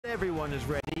everyone is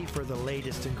ready for the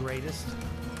latest and greatest.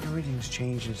 Everything's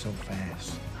changing so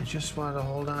fast. I just want to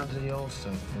hold on to the old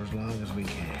stuff for as long as we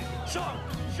can. Shove!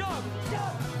 Shove!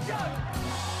 Shove! Shove!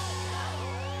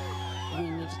 We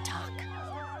need to talk.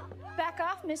 Back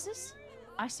off, missus.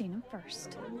 I seen him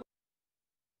first.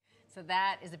 So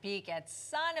that is a peek at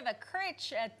Son of a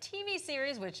Critch, a TV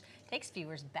series which takes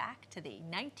viewers back to the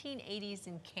 1980s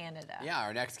in Canada. Yeah,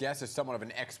 our next guest is somewhat of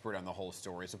an expert on the whole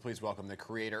story, so please welcome the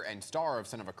creator and star of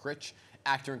Son of a Critch,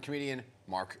 actor and comedian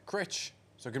Mark Critch.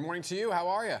 So good morning to you. How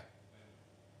are you?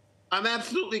 I'm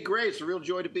absolutely great. It's a real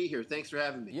joy to be here. Thanks for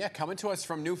having me. Yeah, coming to us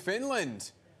from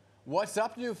Newfoundland. What's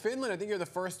up, Newfoundland? I think you're the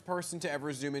first person to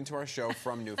ever zoom into our show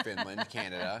from Newfoundland,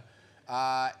 Canada.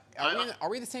 Are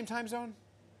we in the same time zone?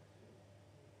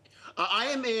 I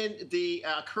am in the,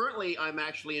 currently I'm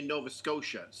actually in Nova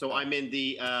Scotia. So I'm in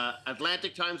the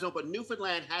Atlantic time zone, but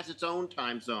Newfoundland has its own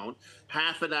time zone,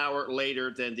 half an hour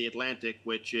later than the Atlantic,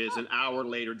 which is an hour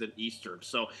later than Eastern.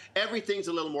 So everything's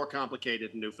a little more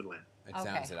complicated in Newfoundland. It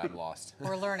sounds it. I'm lost.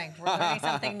 We're learning. We're learning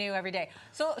something new every day.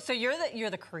 So you're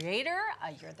the creator,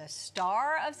 you're the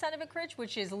star of Son of a Critch,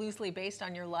 which is loosely based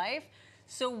on your life.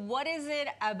 So what is it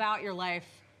about your life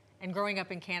and growing up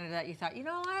in Canada that you thought, you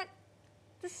know what?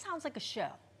 This sounds like a show.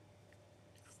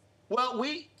 Well,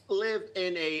 we live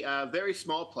in a very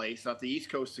small place off the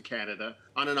east coast of Canada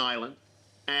on an island.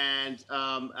 And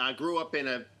I grew up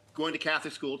going to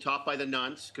Catholic school, taught by the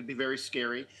nuns, could be very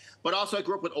scary. But also I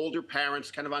grew up with older parents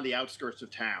kind of on the outskirts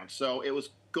of town. So it was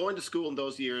going to school in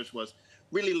those years was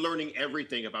really learning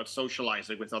everything about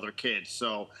socializing with other kids.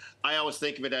 So I always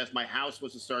think of it as my house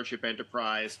was a Starship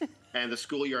Enterprise and the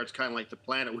schoolyard's kind of like the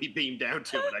planet we beam down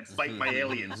to, and I'd fight my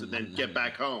aliens and then get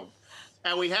back home.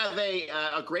 And we have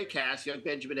a great cast. Young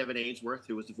Benjamin Evan Ainsworth,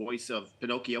 who was the voice of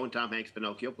Pinocchio and Tom Hanks'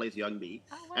 Pinocchio, plays young me.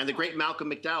 Oh, wow. And the great Malcolm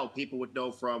McDowell, people would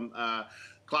know from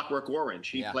Clockwork Orange.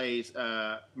 He plays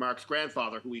Mark's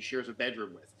grandfather, who he shares a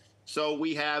bedroom with. So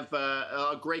we have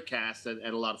a great cast and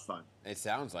a lot of fun. It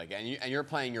sounds like it. And you're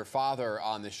playing your father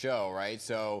on the show, right?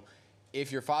 So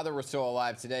if your father were still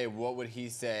alive today, what would he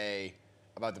say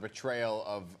about the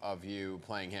portrayal of you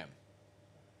playing him?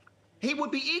 He would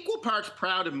be equal parts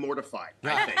proud and mortified,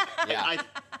 I think. Yeah.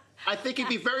 I think he'd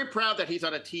be very proud that he's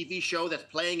on a TV show that's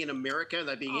playing in America and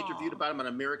that being interviewed about him on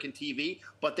American TV.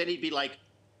 But then he'd be like,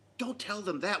 don't tell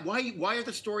them that. Why are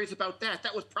the stories about that?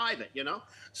 That was private, you know?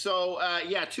 So,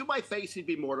 yeah, to my face, he'd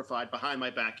be mortified. Behind my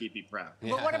back, he'd be proud.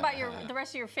 Yeah. But what about the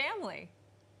rest of your family?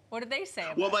 What did they say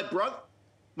about it?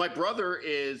 My brother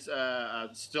is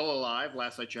still alive,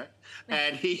 last I checked,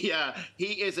 and he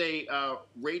is a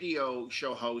radio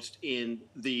show host in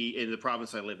the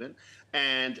province I live in,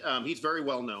 and he's very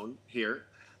well known here,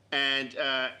 and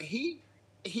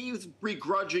he's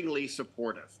begrudgingly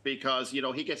supportive because, you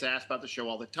know, he gets asked about the show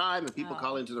all the time and people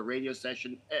call into the radio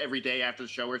session every day after the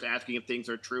show asking if things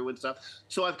are true and stuff.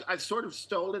 So I've sort of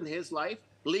stolen his life.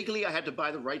 Legally, I had to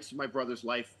buy the rights to my brother's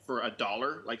life for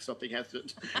 $1, like something has to.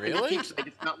 Really?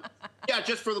 Yeah,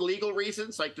 just for the legal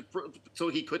reasons, like so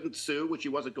he couldn't sue, which he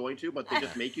wasn't going to, but they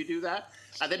just make you do that.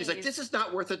 And then he's like, "This is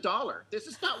not worth $1. This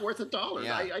is not worth $1.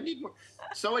 Yeah. I need more."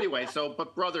 So anyway,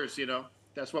 but brothers, you know,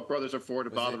 that's what brothers are for,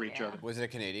 to bother each other. Was it a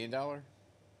Canadian dollar?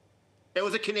 It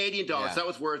was a Canadian dollar, so that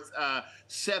was worth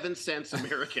 7 cents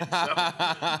American. So.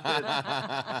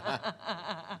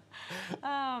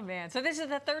 Oh, man. So this is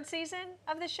the third season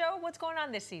of the show? What's going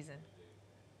on this season?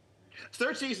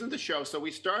 Third season of the show. So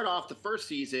we start off the first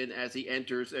season as he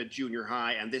enters junior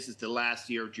high, and this is the last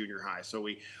year of junior high. So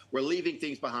we're leaving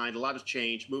things behind, a lot of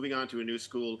change, moving on to a new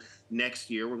school next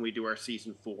year when we do our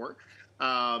season 4.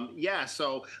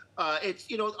 So it's,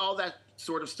 you know, all that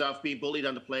sort of stuff, being bullied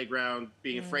on the playground,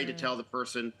 being afraid to tell the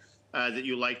person that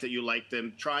you like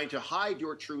them, trying to hide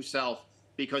your true self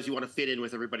because you want to fit in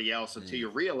with everybody else until you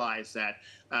realize that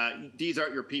these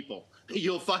aren't your people.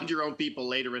 You'll find your own people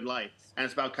later in life. And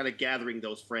it's about kind of gathering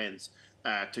those friends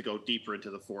to go deeper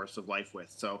into the forest of life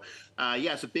with. So,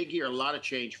 it's a big year, a lot of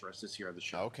change for us this year on the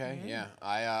show. Okay, yeah.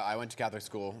 I went to Catholic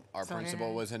school. Our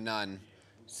principal was a nun,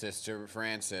 Sister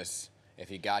Francis. If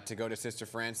you got to go to Sister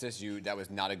Francis, that was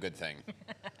not a good thing.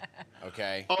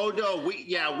 Okay? Oh, no.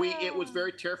 It was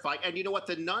very terrifying. And you know what?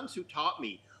 The nuns who taught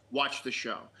me watched the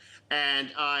show. And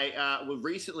I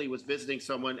recently was visiting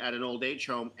someone at an old age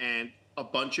home, and a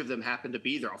bunch of them happened to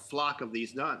be there, a flock of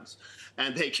these nuns.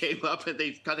 And they came up and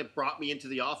they kind of brought me into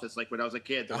the office like when I was a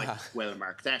kid. They're like, well,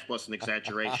 Mark, that was an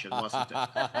exaggeration, wasn't it?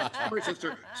 Sorry,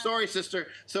 sister. Sorry, sister.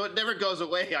 So it never goes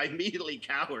away. I immediately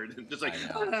cowered and just like...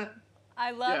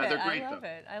 I love it. They're great,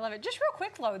 I love it. Just real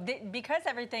quick, Flo, because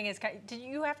everything is... Did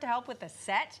you have to help with the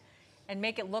set and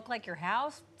make it look like your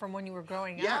house from when you were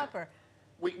growing up? Or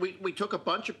we took a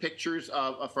bunch of pictures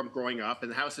from growing up,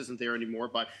 and the house isn't there anymore,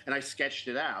 and I sketched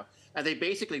it out. And they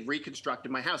basically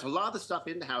reconstructed my house. A lot of the stuff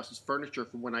in the house is furniture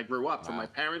from when I grew up, from my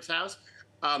parents' house.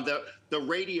 The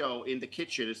radio in the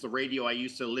kitchen is the radio I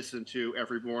used to listen to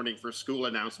every morning for school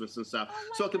announcements and stuff.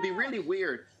 So it can be really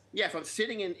weird. Yeah, if I'm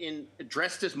sitting in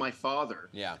dressed as my father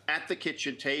at the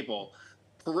kitchen table,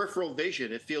 peripheral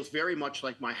vision, it feels very much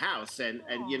like my house. And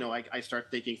you know, I start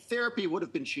thinking therapy would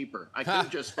have been cheaper. I could have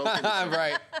just spoken.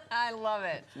 Right. I love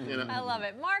it. You know? I love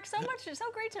it. Mark, so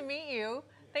great to meet you.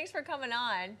 Thanks for coming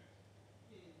on.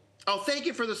 Oh, thank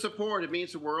you for the support. It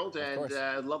means the world,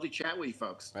 and lovely chat with you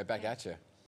folks. Right back at you.